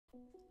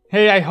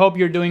Hey, I hope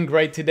you're doing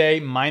great today.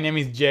 My name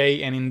is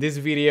Jay, and in this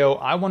video,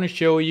 I want to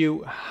show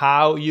you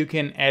how you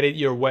can edit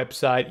your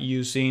website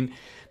using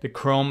the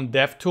Chrome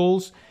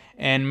DevTools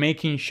and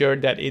making sure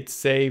that it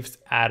saves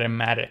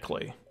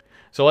automatically.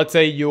 So let's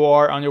say you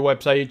are on your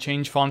website, you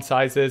change font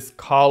sizes,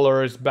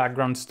 colors,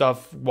 background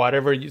stuff,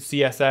 whatever,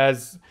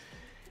 CSS,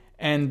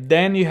 and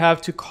then you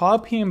have to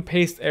copy and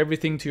paste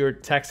everything to your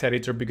text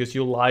editor because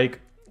you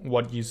like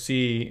what you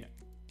see,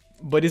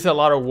 but it's a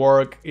lot of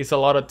work, it's a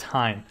lot of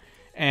time.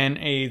 And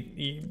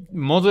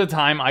most of the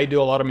time I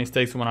do a lot of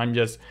mistakes when I'm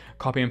just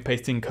copy and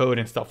pasting code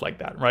and stuff like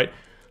that, right?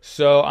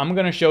 So I'm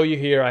gonna show you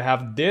here. I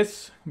have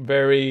this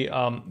very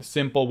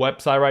simple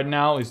website right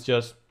now. It's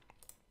just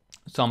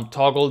some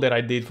toggle that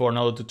I did for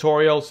another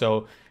tutorial.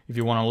 So if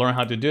you wanna learn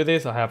how to do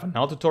this, I have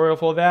another tutorial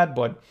for that,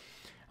 but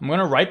I'm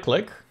gonna right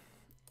click,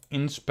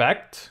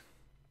 inspect,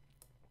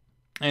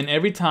 and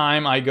every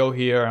time I go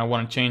here and I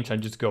wanna change, I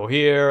just go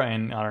here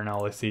and I don't know,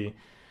 let's see,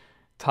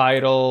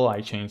 title,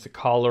 I change the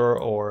color,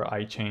 or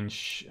I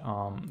change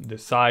the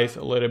size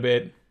a little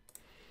bit,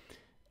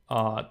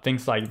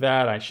 things like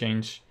that. I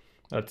change,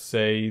 let's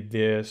say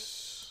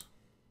this,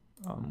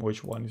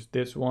 which one is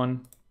this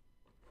one?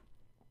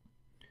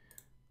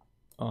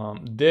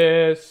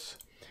 This,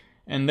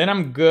 and then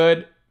I'm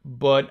good,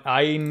 but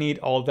I need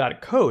all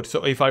that code.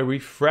 So if I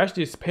refresh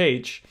this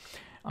page,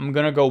 I'm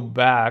gonna go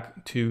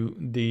back to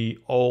the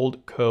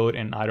old code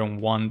and I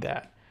don't want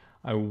that.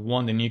 I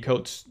want the new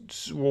code.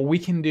 So what we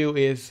can do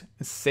is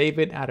save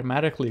it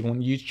automatically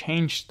when you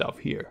change stuff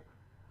here.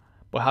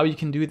 But how you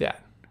can do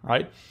that,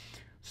 right?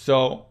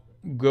 So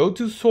go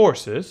to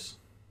sources.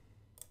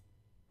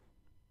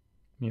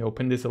 You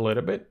open this a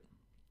little bit.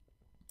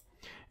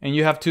 And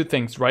you have two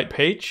things, right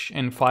page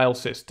and file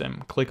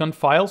system. Click on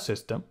file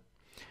system.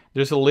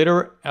 There's a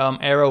little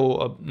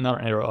arrow, not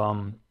an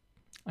arrow,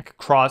 like a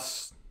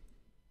cross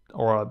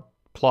or a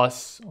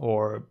plus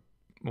or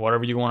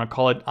whatever you want to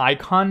call it,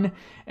 icon,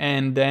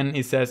 and then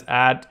it says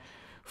add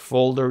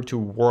folder to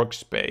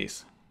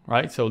Workspace,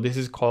 right? So this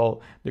is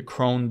called the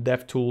Chrome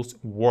DevTools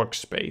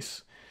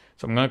Workspace.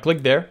 So I'm going to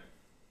click there.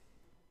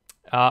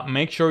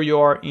 Make sure you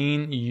are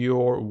in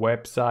your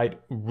website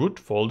root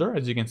folder.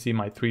 As you can see,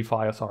 my 3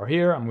 files are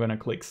here. I'm going to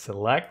click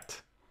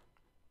select.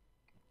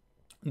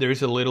 There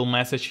is a little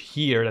message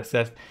here that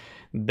says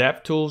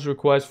DevTools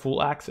request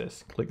full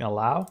access. Click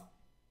allow.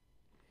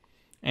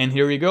 And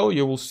here you go.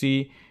 You will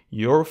see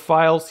your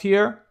files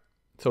here.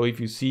 So if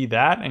you see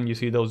that and you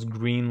see those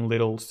green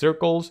little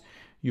circles,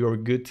 you're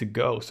good to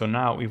go. So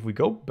now if we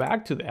go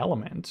back to the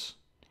elements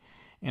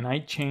and I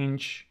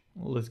change,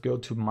 let's go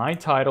to my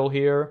title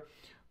here,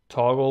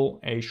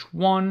 toggle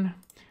H1.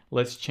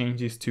 Let's change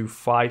this to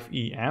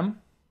 5EM.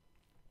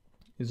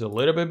 It's a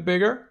little bit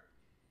bigger.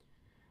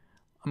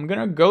 I'm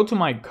gonna go to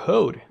my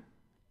code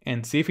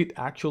and see if it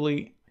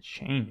actually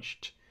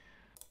changed.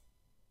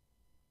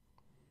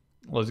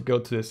 Let's go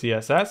to the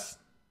CSS.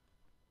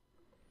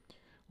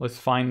 Let's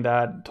find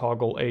that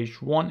toggle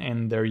H1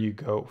 and there you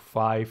go,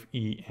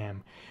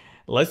 5EM.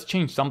 Let's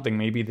change something,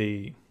 maybe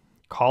the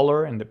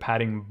color and the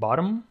padding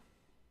bottom.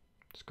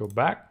 Let's go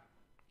back.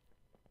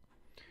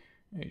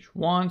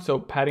 H1, so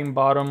padding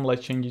bottom,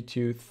 let's change it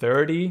to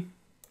 30,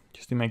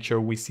 just to make sure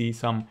we see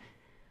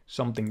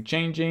something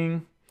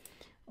changing.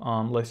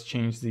 Let's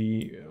change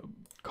the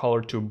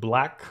color to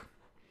black.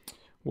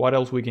 What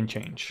else we can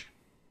change?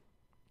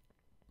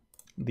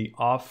 The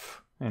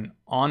off and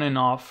on and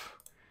off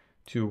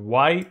to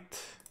white,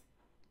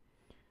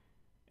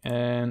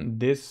 and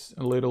this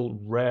little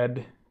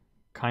red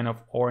kind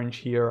of orange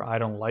here, I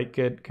don't like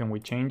it. Can we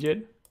change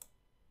it?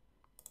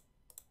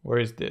 Where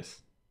is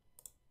this?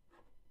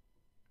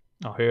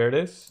 Oh, here it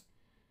is.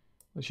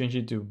 Let's change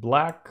it to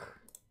black,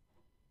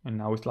 and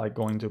now it's like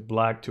going to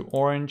black to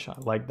orange. I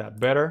like that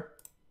better.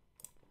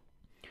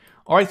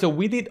 All right, so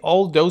we did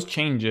all those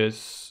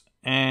changes,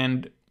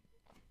 and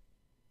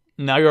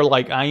now you're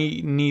like,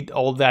 I need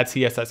all that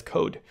CSS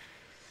code.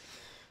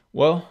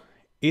 Well,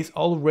 it's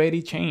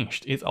already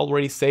changed. It's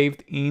already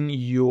saved in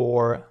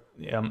your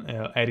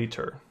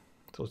editor.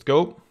 So let's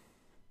go.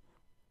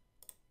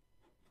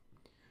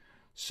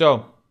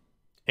 So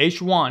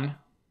H1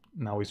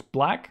 now is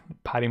black.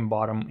 Padding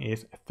bottom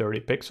is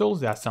 30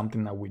 pixels. That's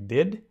something that we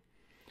did.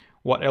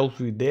 What else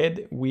we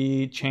did?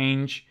 We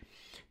changed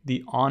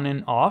the on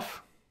and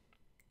off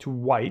to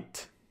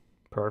white.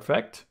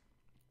 Perfect.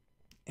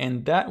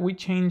 And that we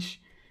changed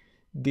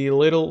the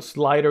little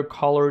slider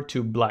color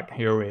to black.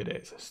 Here it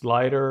is,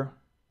 slider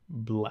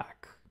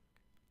black.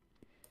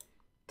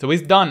 So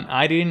it's done.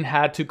 I didn't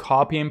have to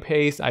copy and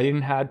paste. I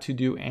didn't have to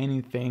do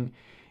anything.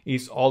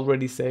 It's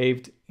already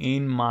saved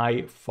in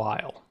my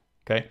file.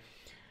 Okay.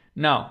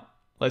 Now,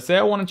 let's say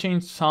I want to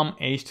change some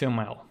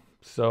HTML.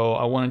 So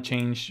I want to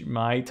change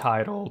my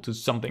title to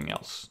something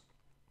else.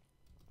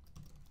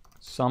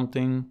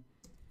 Something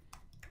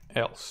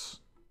else.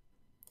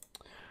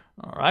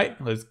 All right,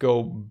 let's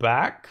go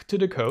back to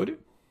the code.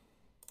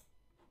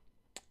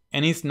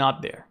 And it's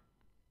not there.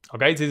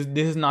 Okay, this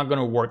is not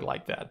gonna work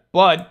like that.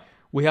 But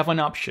we have an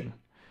option.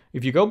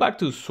 If you go back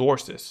to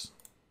sources,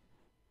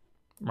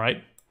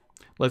 right?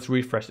 Let's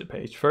refresh the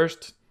page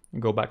first and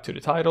go back to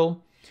the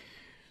title.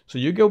 So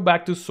you go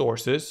back to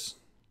sources,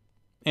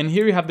 and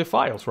here you have the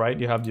files, right?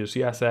 You have your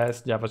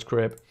CSS,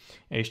 JavaScript,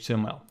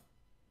 HTML.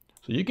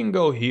 So you can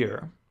go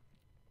here,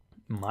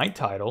 my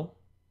title,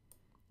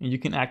 and you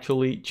can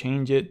actually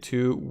change it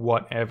to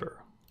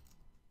whatever.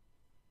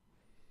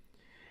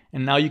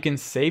 And now you can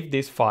save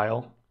this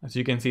file. As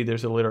you can see,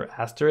 there's a little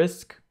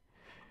asterisk.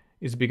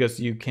 It's because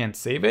you can't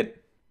save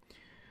it.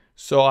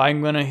 So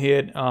I'm gonna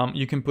hit,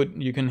 you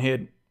can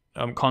hit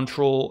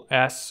Control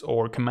S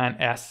or Command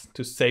S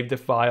to save the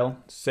file.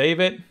 Save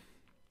it.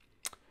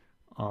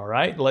 All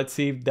right, let's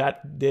see if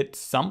that did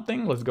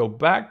something. Let's go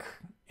back,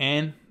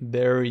 and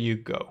there you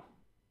go.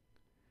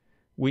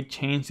 We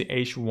changed the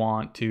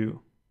H1 to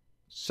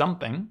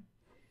something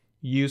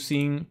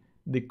using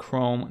the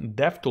Chrome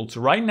DevTools.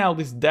 Right now,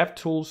 this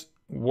DevTools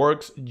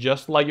works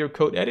just like your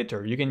code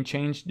editor. You can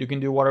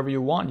do whatever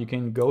you want. You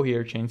can go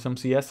here, change some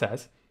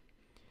CSS,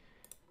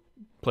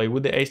 play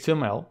with the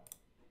HTML,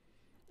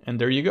 and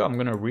there you go. I'm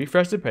gonna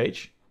refresh the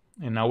page,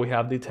 and now we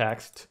have the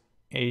text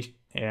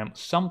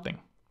something.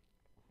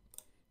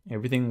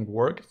 Everything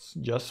works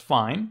just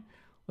fine.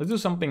 Let's do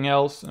something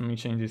else. Let me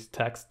change this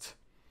text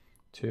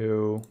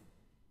to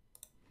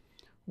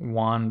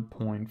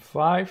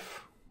 1.5,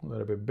 a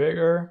little bit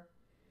bigger.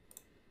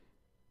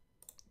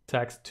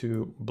 Text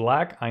to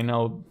black. I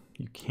know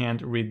you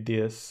can't read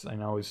this. I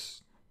know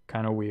it's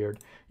kind of weird.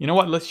 You know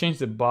what? Let's change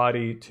the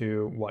body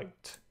to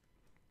white.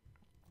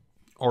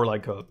 Or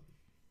like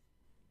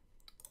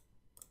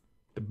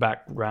the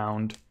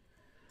background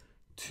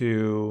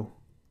to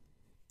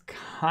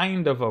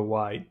kind of a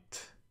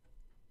white.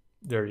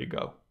 There you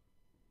go.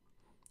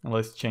 And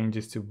let's change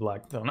this to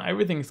black. So now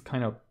everything is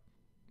kind of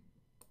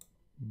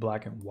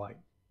black and white.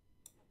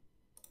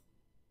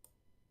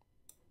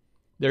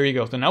 There you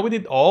go. So now we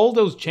did all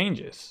those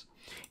changes.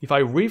 If I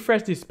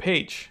refresh this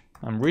page,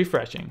 I'm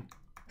refreshing,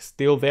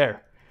 still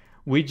there.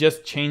 We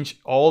just changed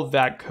all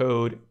that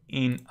code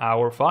in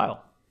our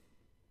file.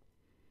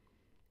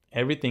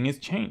 Everything is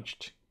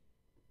changed.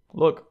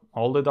 Look,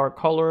 all the dark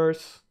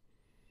colors.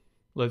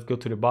 Let's go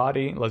to the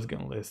body. Let's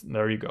get this.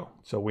 There you go.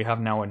 So we have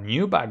now a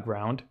new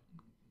background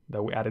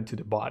that we added to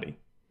the body.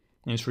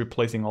 And it's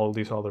replacing all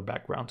these other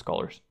background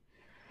colors.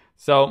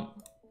 So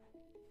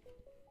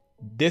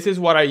this is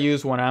what I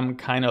use when I'm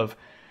kind of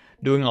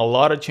doing a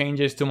lot of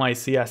changes to my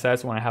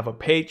CSS, when I have a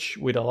page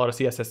with a lot of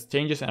CSS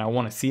changes and I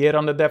want to see it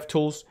on the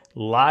DevTools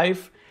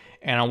live,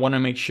 and I want to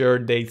make sure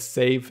they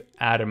save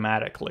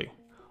automatically.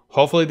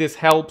 Hopefully this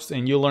helps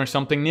and you learn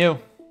something new.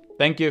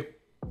 Thank you.